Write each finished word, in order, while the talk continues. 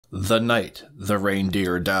The Night the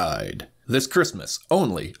Reindeer Died. This Christmas,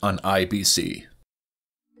 only on IBC.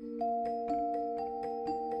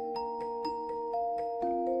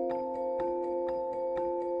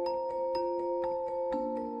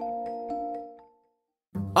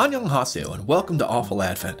 Annyeonghaseyo and welcome to Awful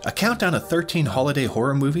Advent, a countdown of 13 holiday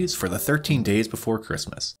horror movies for the 13 days before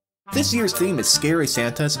Christmas. This year's theme is Scary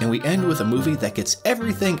Santas, and we end with a movie that gets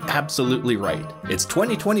everything absolutely right. It's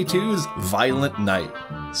 2022's Violent Night.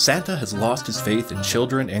 Santa has lost his faith in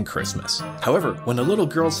children and Christmas. However, when a little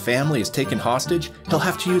girl's family is taken hostage, he'll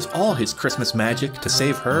have to use all his Christmas magic to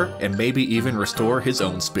save her and maybe even restore his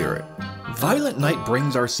own spirit. Violent Night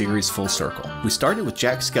brings our series full circle. We started with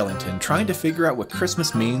Jack Skellington trying to figure out what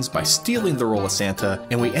Christmas means by stealing the role of Santa,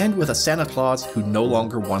 and we end with a Santa Claus who no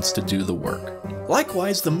longer wants to do the work.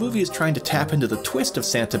 Likewise, the movie is trying to tap into the twist of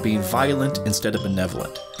Santa being violent instead of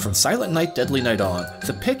benevolent. From Silent Night, Deadly Night on,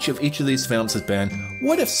 the pitch of each of these films has been,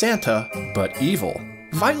 what if Santa, but evil?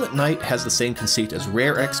 Violent Night has the same conceit as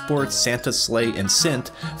Rare Exports, Santa's Sleigh, and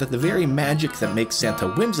Sint, that the very magic that makes Santa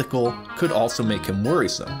whimsical could also make him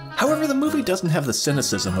worrisome. However, the movie doesn't have the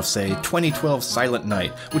cynicism of, say, 2012 Silent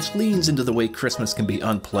Night, which leans into the way Christmas can be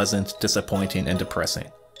unpleasant, disappointing, and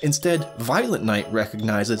depressing. Instead, Violent Night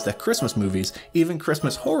recognizes that Christmas movies, even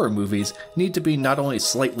Christmas horror movies, need to be not only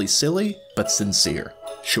slightly silly, but sincere.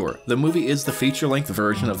 Sure, the movie is the feature-length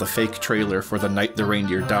version of the fake trailer for The Night the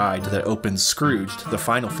Reindeer Died that opens Scrooged, the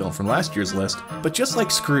final film from last year's list, but just like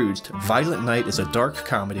Scrooged, Violent Night is a dark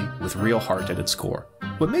comedy with real heart at its core.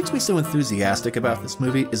 What makes me so enthusiastic about this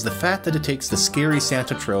movie is the fact that it takes the scary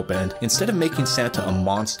Santa trope and, instead of making Santa a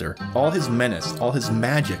monster, all his menace, all his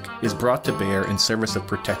magic is brought to bear in service of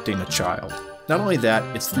protecting a child. Not only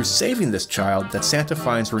that, it's through saving this child that Santa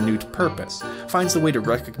finds renewed purpose, finds the way to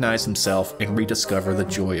recognize himself and rediscover the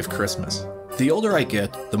joy of Christmas. The older I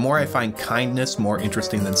get, the more I find kindness more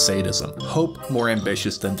interesting than sadism, hope more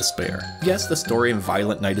ambitious than despair. Yes, the story in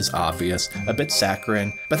Violent Night is obvious, a bit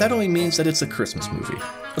saccharine, but that only means that it's a Christmas movie.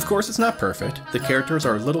 Of course, it's not perfect. The characters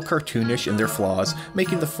are a little cartoonish in their flaws,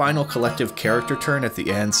 making the final collective character turn at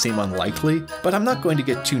the end seem unlikely, but I'm not going to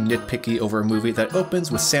get too nitpicky over a movie that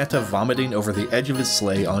opens with Santa vomiting over the edge of his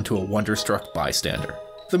sleigh onto a wonderstruck bystander.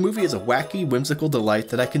 The movie is a wacky, whimsical delight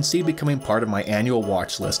that I can see becoming part of my annual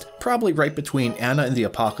watch list, probably right between Anna and the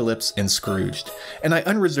Apocalypse and Scrooged, and I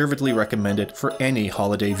unreservedly recommend it for any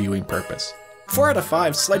holiday viewing purpose. 4 out of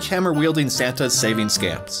 5 sledgehammer-wielding Santas saving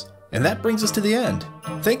scamps. And that brings us to the end.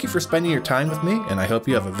 Thank you for spending your time with me, and I hope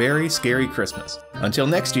you have a very scary Christmas. Until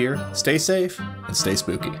next year, stay safe and stay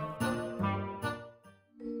spooky.